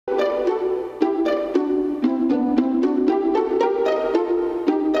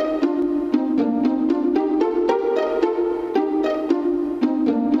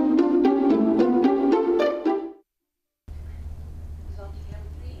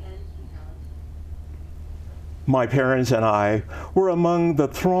My parents and I were among the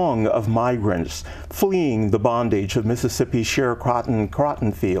throng of migrants fleeing the bondage of Mississippi's sharecropping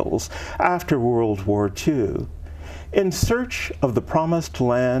cotton fields after World War II. In search of the promised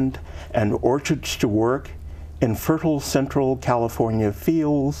land and orchards to work in fertile central California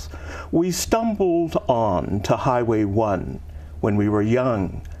fields, we stumbled on to Highway 1 when we were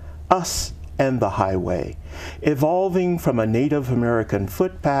young, us and the highway, evolving from a Native American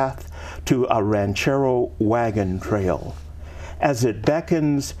footpath to a ranchero wagon trail, as it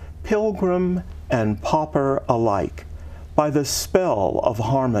beckons pilgrim and pauper alike by the spell of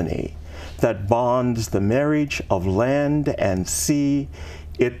harmony that bonds the marriage of land and sea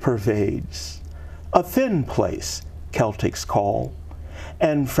it pervades. A thin place, Celtics call,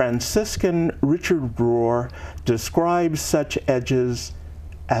 and Franciscan Richard Rohr describes such edges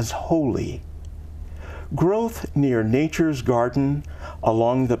as holy. Growth near nature's garden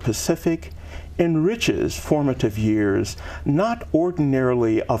along the Pacific enriches formative years not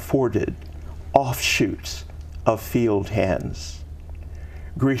ordinarily afforded offshoots of field hands.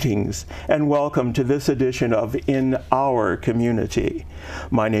 Greetings and welcome to this edition of In Our Community.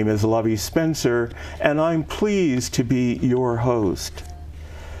 My name is Lovey Spencer and I'm pleased to be your host.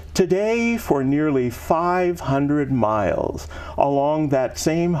 Today, for nearly 500 miles along that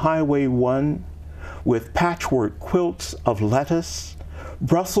same Highway 1, with patchwork quilts of lettuce,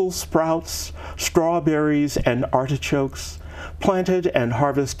 Brussels sprouts, strawberries, and artichokes, planted and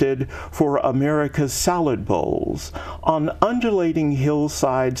harvested for America's salad bowls, on undulating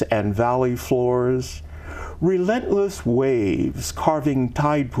hillsides and valley floors, relentless waves carving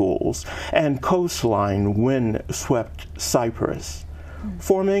tide pools and coastline wind-swept cypress,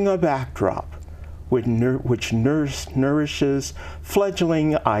 forming a backdrop which nourishes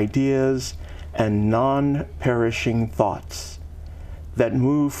fledgling ideas and non-perishing thoughts that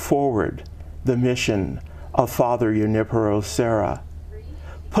move forward the mission of Father Junipero Serra,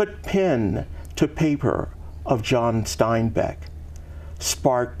 put pen to paper of John Steinbeck,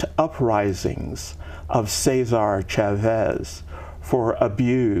 sparked uprisings of Cesar Chavez for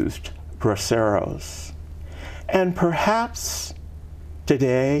abused braceros, and perhaps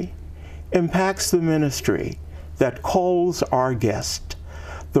today impacts the ministry that calls our guest,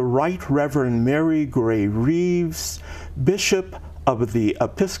 the Right Reverend Mary Gray-Reeves, Bishop of the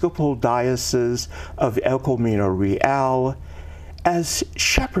Episcopal Diocese of El Camino Real, as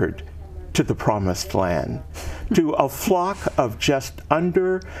shepherd to the Promised Land, to a flock of just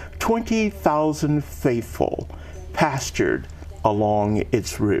under 20,000 faithful pastured along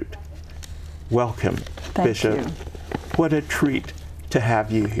its route. Welcome, Bishop. Thank you. What a treat to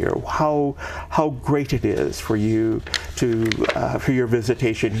have you here. How great it is for you to for your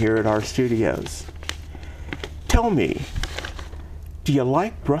visitation here at our studios. Tell me, do you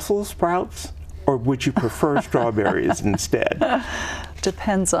like Brussels sprouts, or would you prefer strawberries instead?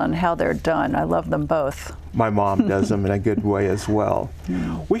 Depends on how they're done. I love them both. My mom does them in a good way as well.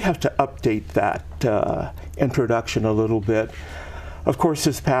 We have to update that introduction a little bit. Of course,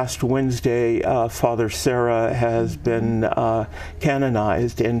 this past Wednesday, Father Serra has been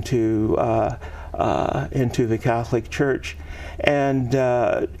canonized into the Catholic Church. And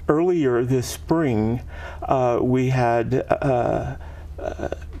earlier this spring, we had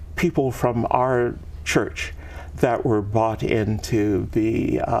people from our church that were brought into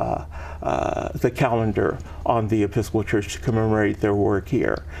the calendar on the Episcopal Church to commemorate their work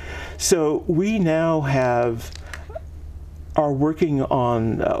here. So we now are working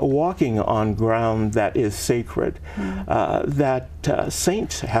on walking on ground that is sacred, that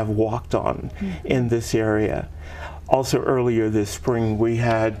saints have walked on in this area. Also earlier this spring, we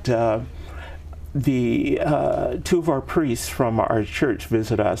had two of our priests from our church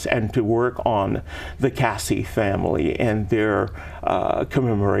visit us and to work on the Cassie family and their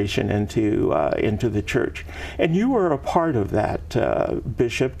commemoration into the church. And you were a part of that,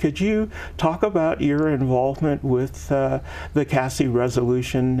 Bishop. Could you talk about your involvement with the Cassie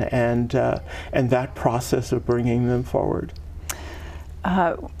resolution and that process of bringing them forward?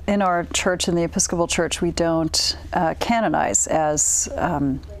 In our church, in the Episcopal Church, we don't canonize as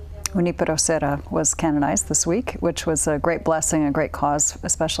Junipero Serra was canonized this week, which was a great blessing, a great cause,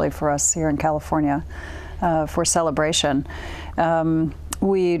 especially for us here in California, for celebration.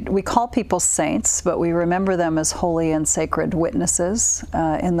 We call people saints, but we remember them as holy and sacred witnesses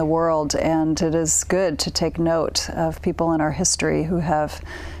in the world, and it is good to take note of people in our history who have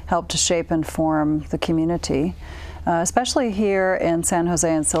helped to shape and form the community. Especially here in San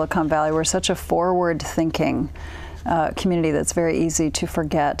Jose and Silicon Valley, we're such a forward-thinking community that's very easy to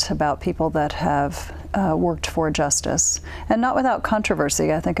forget about people that have worked for justice, and not without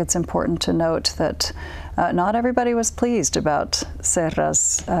controversy. I think it's important to note that not everybody was pleased about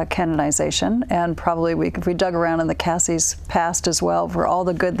Serra's canonization, and probably if we dug around in the Cassie's past as well, for all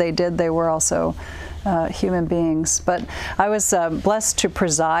the good they did, they were also human beings. But I was blessed to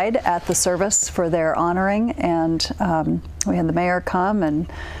preside at the service for their honoring, and we had the mayor come and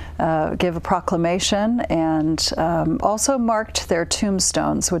give a proclamation, and also marked their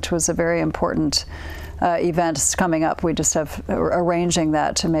tombstones, which was a very important event coming up. We just have arranging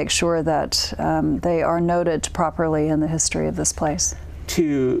that to make sure that they are noted properly in the history of this place.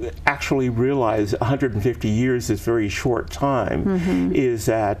 To actually realize 150 years is very short time, is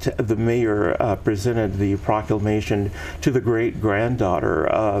that the mayor presented the proclamation to the great-granddaughter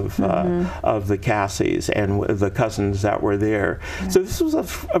of the Cassies and the cousins that were there. So this was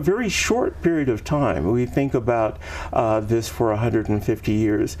a very short period of time. We think about this for 150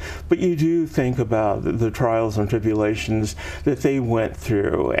 years, but you do think about the trials and tribulations that they went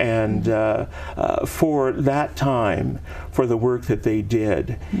through, and for that time, for the work that they did,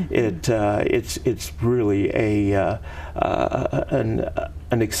 it's really an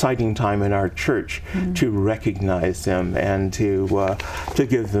exciting time in our church to recognize them and to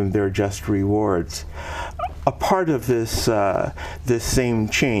give them their just rewards. A part of this this same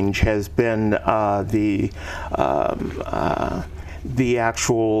change has been the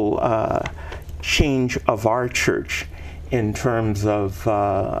actual change of our church in terms of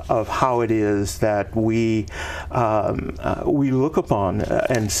how it is that we look upon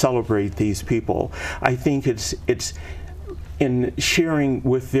and celebrate these people. I think it's in sharing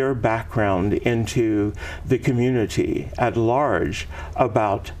with their background into the community at large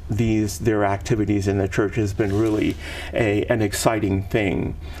about their activities in the church has been really an exciting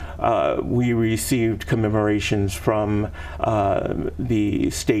thing. We received commemorations from the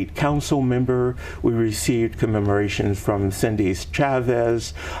state council member. We received commemorations from Cindy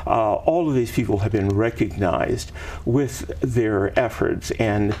Chavez. All of these people have been recognized with their efforts,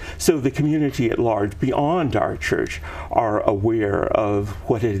 and so the community at large, beyond our church, are aware of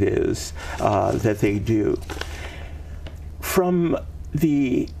what it is that they do. From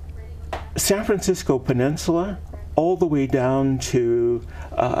the San Francisco Peninsula all the way down to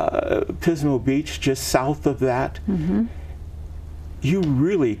Pismo Beach, just south of that, you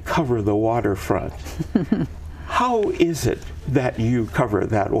really cover the waterfront. How is it that you cover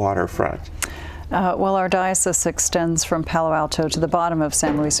that waterfront? Well, our diocese extends from Palo Alto to the bottom of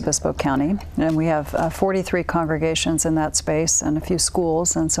San Luis Obispo County, and we have 43 congregations in that space and a few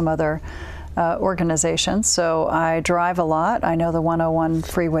schools and some other organizations. So I drive a lot. I know the 101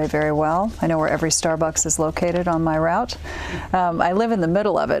 freeway very well. I know where every Starbucks is located on my route. I live in the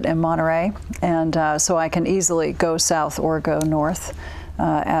middle of it in Monterey, and so I can easily go south or go north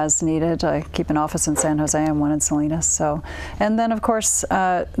as needed. I keep an office in San Jose and one in Salinas. So, and then of course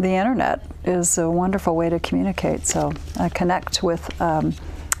the internet is a wonderful way to communicate. So I connect with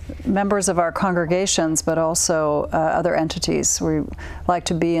members of our congregations, but also other entities. We like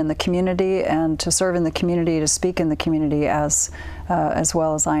to be in the community and to serve in the community, to speak in the community as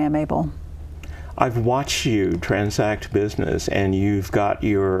well as I am able. I've watched you transact business, and you've got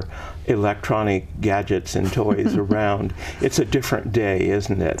your electronic gadgets and toys around. It's a different day,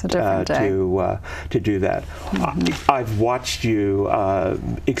 isn't it? It's a different day. To do that. I've watched you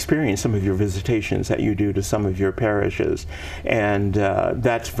experience some of your visitations that you do to some of your parishes, and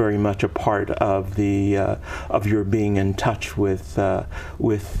that's very much a part of of your being in touch with your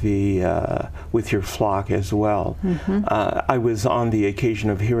flock as well. I was on the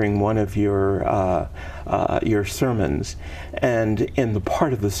occasion of hearing one of your sermons, and in the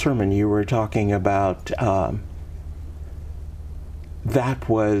part of the sermon you were talking about it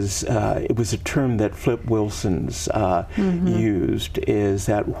was a term that Flip Wilson's used, is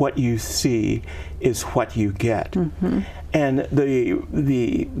that what you see is what you get. And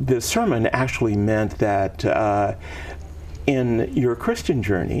the sermon actually meant that in your Christian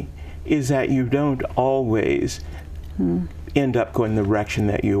journey is that you don't always end up going the direction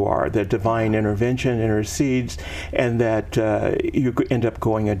that you are, that divine intervention intercedes, and that you end up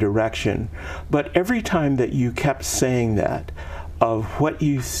going a direction. But every time that you kept saying that, of what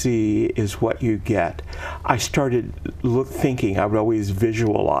you see is what you get, I started thinking, I would always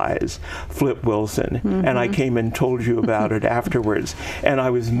visualize Flip Wilson, and I came and told you about it afterwards, and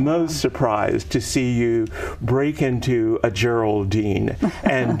I was most surprised to see you break into a Geraldine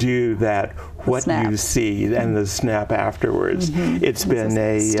and do that what you see and the snap afterwards. It's been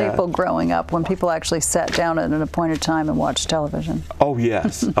a staple growing up when people actually sat down at an appointed time and watched television. Oh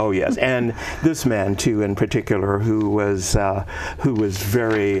yes, oh yes, and this man too, in particular, who was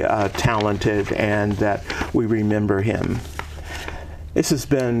very talented, and that we remember him. This has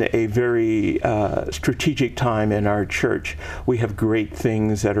been a very strategic time in our church. We have great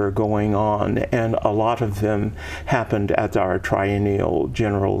things that are going on, and a lot of them happened at our triennial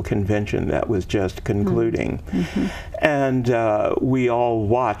general convention that was just concluding. And we all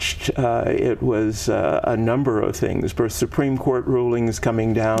watched. It was a number of things. For Supreme Court rulings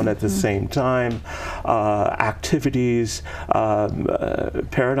coming down at the same time, activities,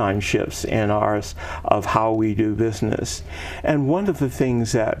 paradigm shifts in ours of how we do business. And one of the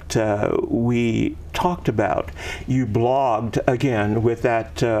things that we talked about, you blogged again with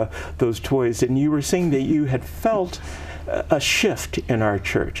that those toys, and you were saying that you had felt a shift in our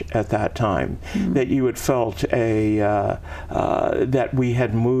church at that time, that you had felt that we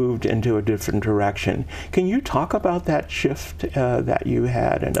had moved into a different direction. Can you talk about that shift that you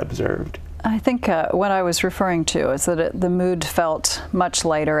had and observed? I think what I was referring to is that the mood felt much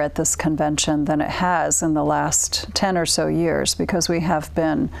lighter at this convention than it has in the last 10 or so years, because we have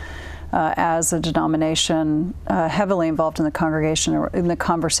been, as a denomination, heavily involved in the congregation, in the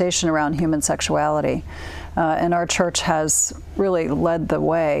conversation around human sexuality. And our church has really led the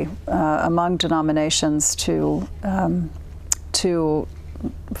way among denominations to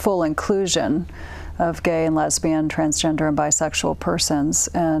full inclusion of gay and lesbian, transgender and bisexual persons,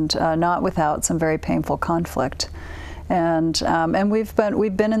 and not without some very painful conflict. And we've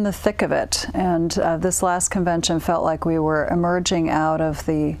been in the thick of it. And this last convention felt like we were emerging out of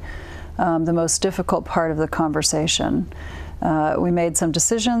the most difficult part of the conversation. We made some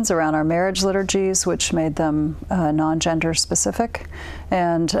decisions around our marriage liturgies, which made them non-gender specific,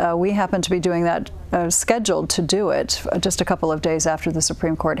 and we happened to be doing that, scheduled to do it just a couple of days after the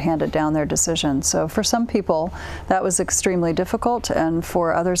Supreme Court handed down their decision. So for some people, that was extremely difficult, and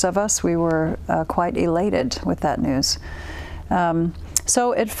for others of us, we were quite elated with that news.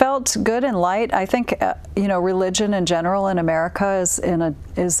 So it felt good and light. I think religion in general in America is in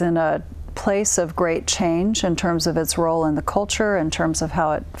a place of great change in terms of its role in the culture, in terms of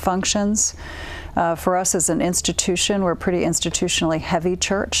how it functions. For us as an institution, we're a pretty institutionally heavy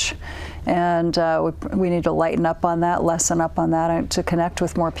church, and we need to lighten up on that, lessen up on that, to connect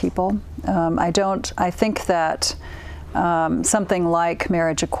with more people. I think that something like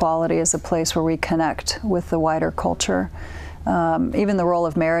marriage equality is a place where we connect with the wider culture. Even the role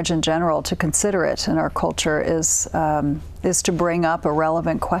of marriage in general, to consider it in our culture is to bring up a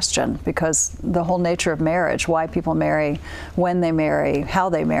relevant question, because the whole nature of marriage, why people marry, when they marry, how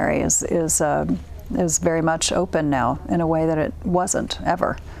they marry, is very much open now in a way that it wasn't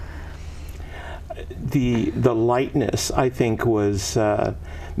ever. The lightness, I think, was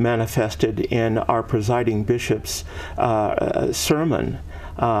manifested in our presiding bishop's sermon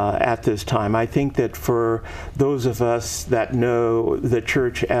at this time. I think that for those of us that know the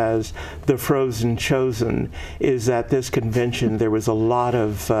church as the frozen chosen, is that this convention there was a lot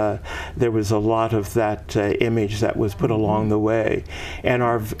of that image that was put along the way, and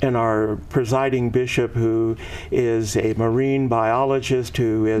our presiding bishop, who is a marine biologist,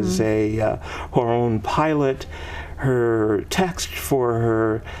 who is her own pilot, her text for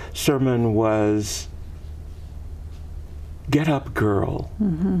her sermon was, "Get up, girl.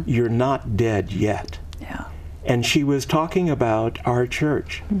 You're not dead yet." Yeah. And she was talking about our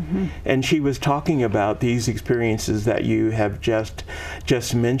church. And she was talking about these experiences that you have just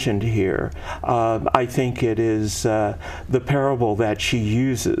mentioned here. I think it is the parable that she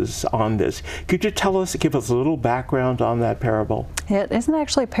uses on this. Could you give us a little background on that parable? It isn't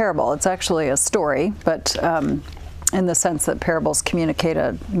actually a parable. It's actually a story, but in the sense that parables communicate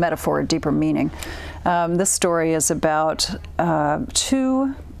a metaphor, a deeper meaning. This story is about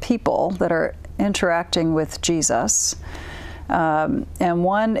two people that are interacting with Jesus. And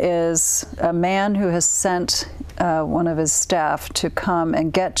one is a man who has sent one of his staff to come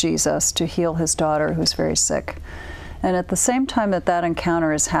and get Jesus to heal his daughter, who's very sick. And at the same time that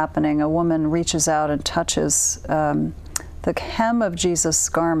encounter is happening, a woman reaches out and touches the hem of Jesus'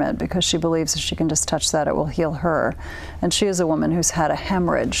 garment, because she believes if she can just touch that, it will heal her. And she is a woman who's had a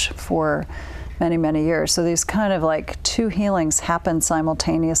hemorrhage for many, many years. So these kind of like two healings happen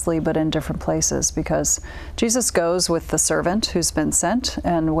simultaneously, but in different places, because Jesus goes with the servant who's been sent,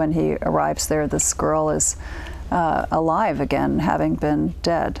 and when he arrives there, this girl is alive again, having been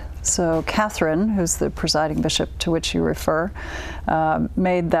dead. So Catherine, who's the presiding bishop to which you refer,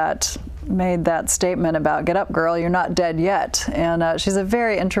 made that made that statement about "Get up, girl, you're not dead yet." And she's a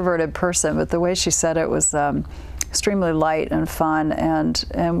very introverted person, but the way she said it was extremely light and fun,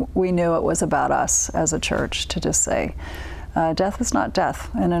 and we knew it was about us as a church to just say, death is not death.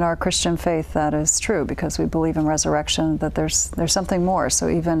 And in our Christian faith, that is true, because we believe in resurrection, that there's something more. So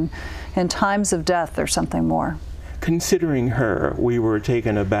even in times of death, there's something more. Considering her, we were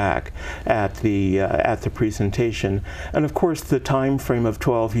taken aback at the presentation, and of course the time frame of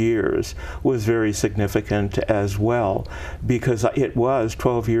 12 years was very significant as well, because it was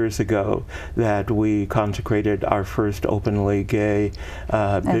 12 years ago that we consecrated our first openly gay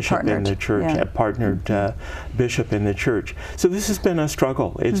bishop in the church, a partnered bishop in the church. So this has been a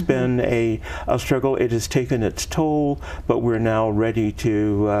struggle. It's been a struggle. It has taken its toll, but we're now ready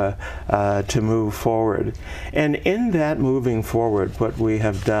to move forward. And in that moving forward, what we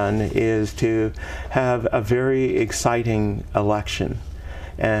have done is to have a very exciting election.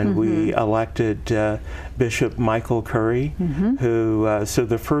 And we elected Bishop Michael Curry, who, so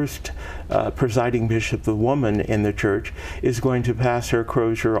the first presiding bishop, the woman in the church, is going to pass her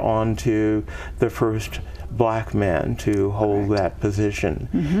crozier on to the first black man to hold that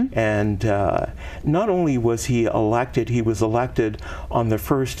position. And not only was he was elected on the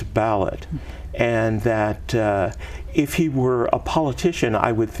first ballot, and that if he were a politician,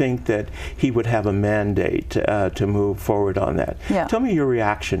 I would think that he would have a mandate to move forward on that. Tell me your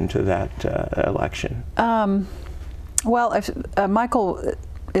reaction to that election. Well, Michael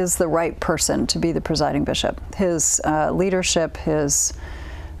is the right person to be the presiding bishop. His leadership, his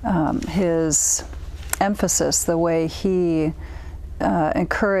emphasis, the way he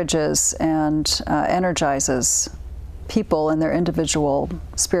encourages and energizes people in their individual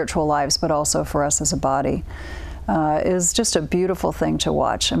spiritual lives, but also for us as a body, is just a beautiful thing to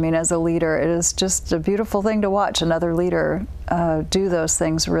watch. I mean, as a leader, it is just a beautiful thing to watch another leader do those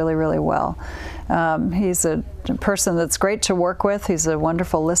things really, really well. He's a person that's great to work with. He's a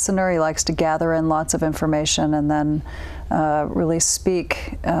wonderful listener. He likes to gather in lots of information and then really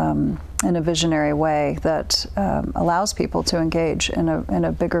speak in a visionary way that allows people to engage in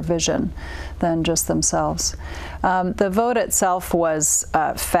a bigger vision than just themselves. The vote itself was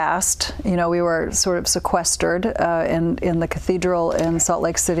fast. You know, we were sort of sequestered in the cathedral in Salt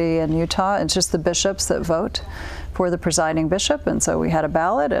Lake City in Utah. It's just the bishops that vote for the presiding bishop, and so we had a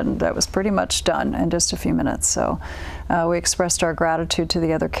ballot, and that was pretty much done in just a few minutes. So we expressed our gratitude to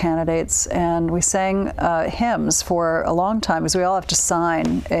the other candidates, and we sang hymns for a long time, because we all have to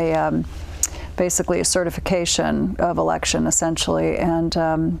sign basically a certification of election, essentially, and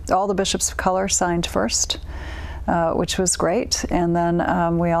all the bishops of color signed first, which was great, and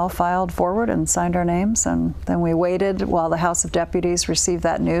then we all filed forward and signed our names, and then we waited while the House of Deputies received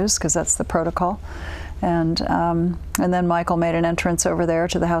that news, because that's the protocol. And then Michael made an entrance over there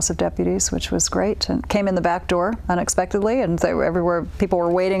to the House of Deputies, which was great, and came in the back door unexpectedly, and they were everywhere. People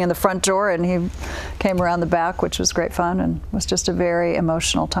were waiting in the front door, and he came around the back, which was great fun, and was just a very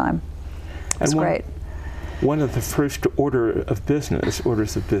emotional time. It was great. One of the first orders of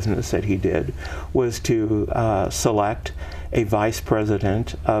business that he did was to select a vice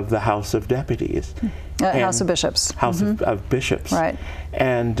president of the House of Deputies. House of Bishops. House of Bishops. Right.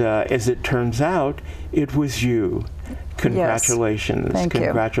 And as it turns out, it was you. Congratulations. Yes. Thank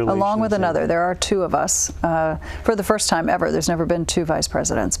Congratulations. You. Along with another. There are two of us. For the first time ever, there's never been two vice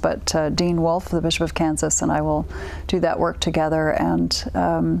presidents, but Dean Wolf, the Bishop of Kansas, and I will do that work together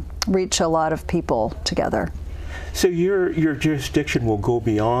and reach a lot of people together. So your jurisdiction will go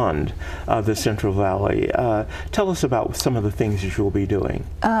beyond the Central Valley. Tell us about some of the things that you'll be doing.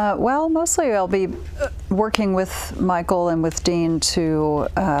 Well, mostly I'll be working with Michael and with Dean to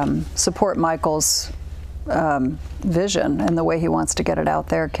support Michael's vision and the way he wants to get it out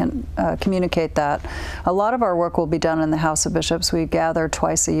there, communicate that. A lot of our work will be done in the House of Bishops. We gather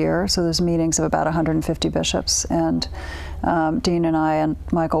twice a year, so there's meetings of about 150 bishops, and Dean and I and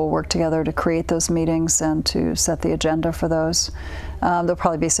Michael will work together to create those meetings and to set the agenda for those. There'll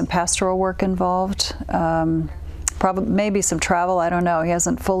probably be some pastoral work involved, maybe some travel, I don't know. He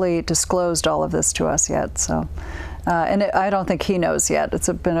hasn't fully disclosed all of this to us yet, so. I don't think he knows yet. It's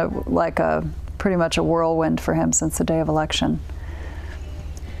been pretty much a whirlwind for him since the day of election.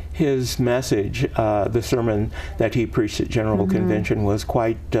 His message, the sermon that he preached at General Convention, was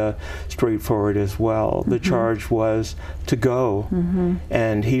quite straightforward as well. The charge was to go,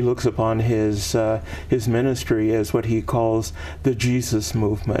 and he looks upon his ministry as what he calls the Jesus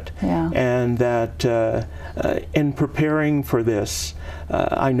movement, and that in preparing for this,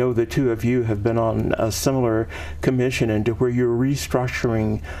 I know the two of you have been on a similar commission into where you're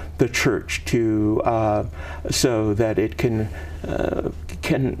restructuring the church to so that it can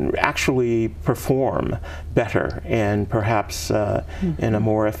can actually perform better and perhaps in a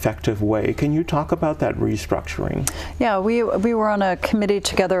more effective way. Can you talk about that restructuring? Yeah, we were on a committee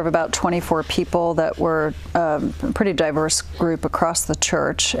together of about 24 people that were a pretty diverse group across the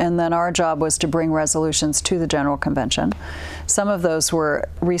church, and then our job was to bring resolutions to the General Convention. Some of those were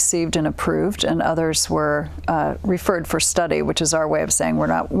received and approved, and others were referred for study, which is our way of saying we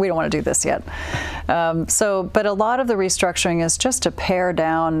don't want to do this yet. But a lot of the restructuring is just to pare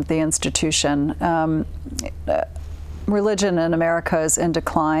down the institution. Religion in America is in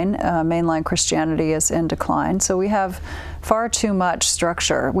decline. Mainline Christianity is in decline. So we have far too much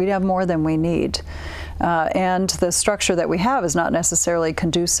structure. We have more than we need. And the structure that we have is not necessarily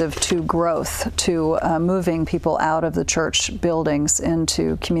conducive to growth, to moving people out of the church buildings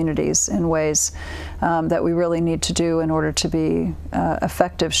into communities in ways that we really need to do in order to be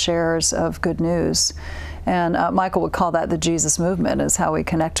effective sharers of good news. And Michael would call that the Jesus movement, is how we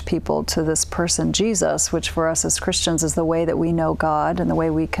connect people to this person, Jesus, which for us as Christians is the way that we know God and the way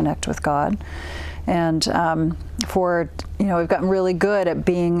we connect with God. And we've gotten really good at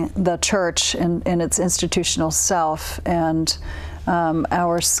being the church in its institutional self, and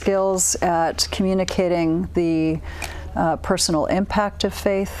our skills at communicating the personal impact of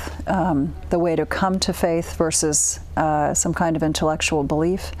faith, the way to come to faith versus some kind of intellectual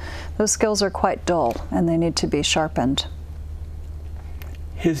belief. Those skills are quite dull, and they need to be sharpened.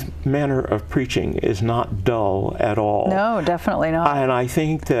 His manner of preaching is not dull at all. No, definitely not. And I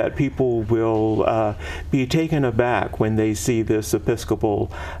think that people will be taken aback when they see this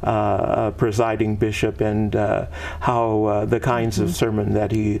Episcopal presiding bishop and how the kinds of sermons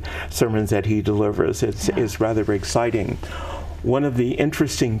that he delivers. It's rather exciting. One of the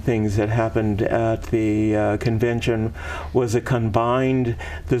interesting things that happened at the convention was this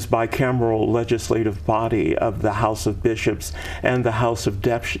bicameral legislative body of the House of Bishops and the House of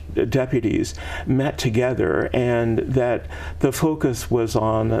Deputies met together, and that the focus was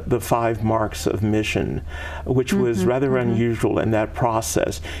on the 5 marks of mission, which was rather unusual in that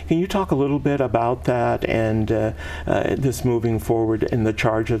process. Can you talk a little bit about that and this moving forward in the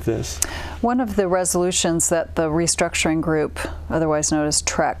charge of this? One of the resolutions that the restructuring group, otherwise known as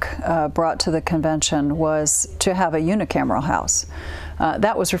TREC, brought to the convention was to have a unicameral house.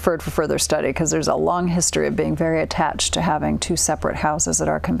 That was referred for further study because there's a long history of being very attached to having 2 separate houses at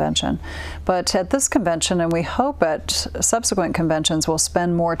our convention. But at this convention, and we hope at subsequent conventions, we'll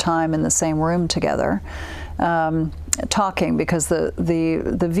spend more time in the same room together talking, because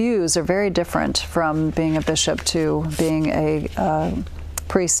the views are very different from being a bishop to being a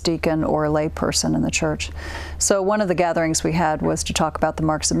priest, deacon, or lay person in the church. So one of the gatherings we had was to talk about the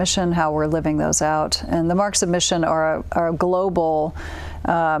marks of mission, how we're living those out. And the marks of mission are a global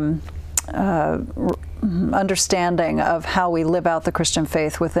understanding of how we live out the Christian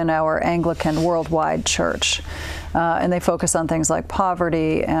faith within our Anglican worldwide church. And they focus on things like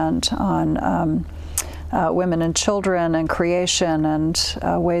poverty and on women and children and creation and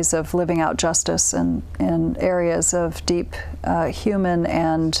ways of living out justice in areas of deep human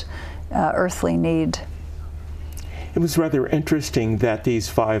and earthly need. It was rather interesting that these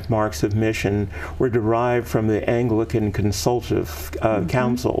 5 marks of mission were derived from the Anglican Consultative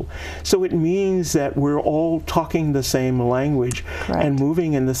Council. So it means that we're all talking the same language and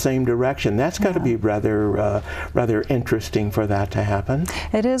moving in the same direction. That's got to be rather interesting for that to happen.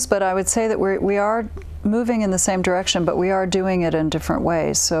 It is, but I would say that we are moving in the same direction, but we are doing it in different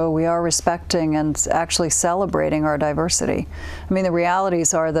ways. So we are respecting and actually celebrating our diversity. I mean, the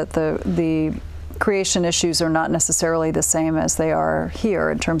realities are that the creation issues are not necessarily the same as they are here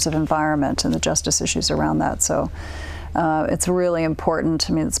in terms of environment and the justice issues around that. So it's really important.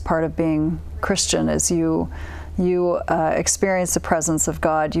 I mean, it's part of being Christian is you experience the presence of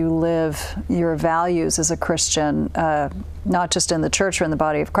God. You live your values as a Christian, not just in the church or in the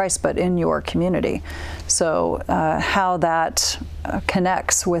body of Christ, but in your community. So how that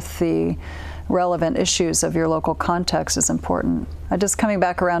connects with the relevant issues of your local context is important. Just coming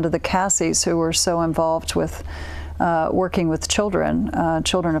back around to the Cassies, who were so involved with working with children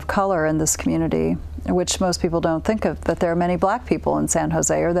of color in this community, which most people don't think of, that there are many black people in San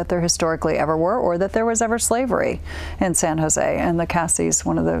Jose, or that there historically ever were, or that there was ever slavery in San Jose. And the Cassies,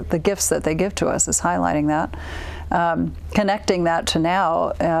 one of the gifts that they give to us is highlighting that. Connecting that to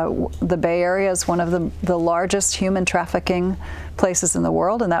now, the Bay Area is one of the largest human trafficking places in the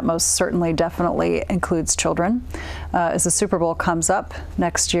world, and that most certainly definitely includes children. As the Super Bowl comes up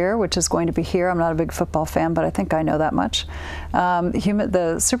next year, which is going to be here, I'm not a big football fan, but I think I know that much.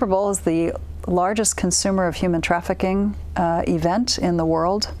 The Super Bowl is the largest consumer of human trafficking event in the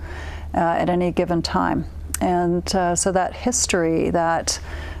world at any given time. And so that history, that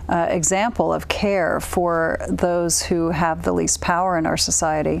example of care for those who have the least power in our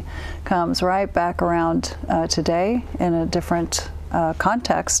society comes right back around today in a different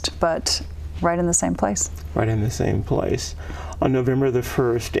context, but right in the same place. Right in the same place. On November the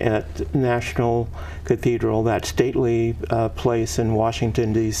 1st at National Cathedral, that stately place in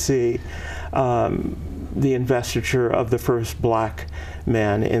Washington, D.C., the investiture of the first black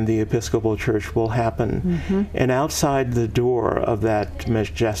man in the Episcopal Church will happen. And outside the door of that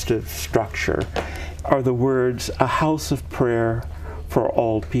majestic structure are the words, "A house of prayer for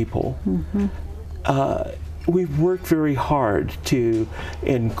all people." We've worked very hard to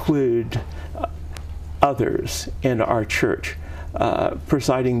include others in our church.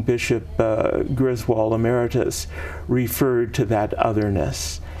 Presiding Bishop Griswold Emeritus referred to that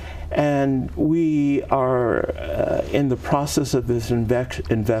otherness. And we are in the process of this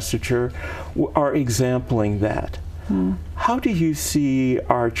investiture, are exempling that. How do you see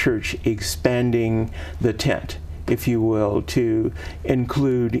our church expanding the tent, if you will, to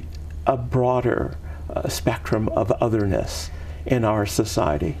include a broader spectrum of otherness in our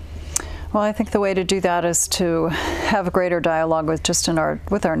society? Well, I think the way to do that is to have a greater dialogue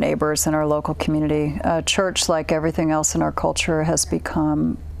with our neighbors in our local community. Church, like everything else in our culture, has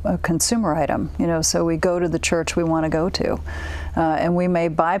become a consumer item. So we go to the church we want to go to, and we may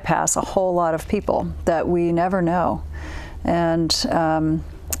bypass a whole lot of people that we never know. And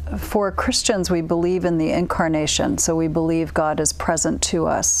for Christians, we believe in the incarnation, so we believe God is present to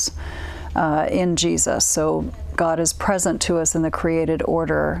us in Jesus. So God is present to us in the created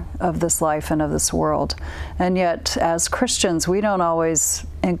order of this life and of this world. And yet, as Christians, we don't always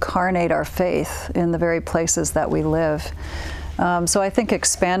incarnate our faith in the very places that we live. So I think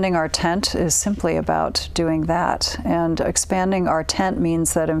expanding our tent is simply about doing that. And expanding our tent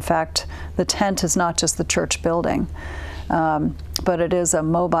means that, in fact, the tent is not just the church building, but it is a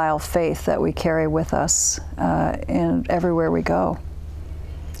mobile faith that we carry with us everywhere we go.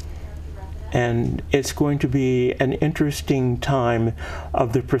 And it's going to be an interesting time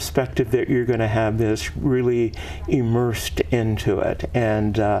of the perspective that you're going to have this really immersed into it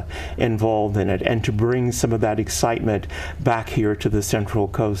and involved in it, and to bring some of that excitement back here to the Central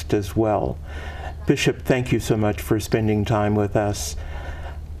Coast as well. Bishop, thank you so much for spending time with us.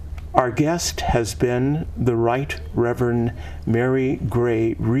 Our guest has been the Right Reverend Mary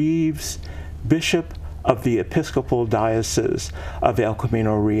Gray-Reeves, Bishop of the Episcopal Diocese of El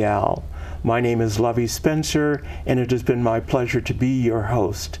Camino Real. My name is Lovey Spencer, and it has been my pleasure to be your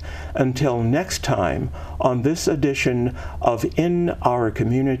host. Until next time, on this edition of In Our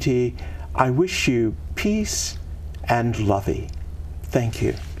Community, I wish you peace and lovey. Thank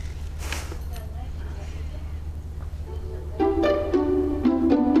you.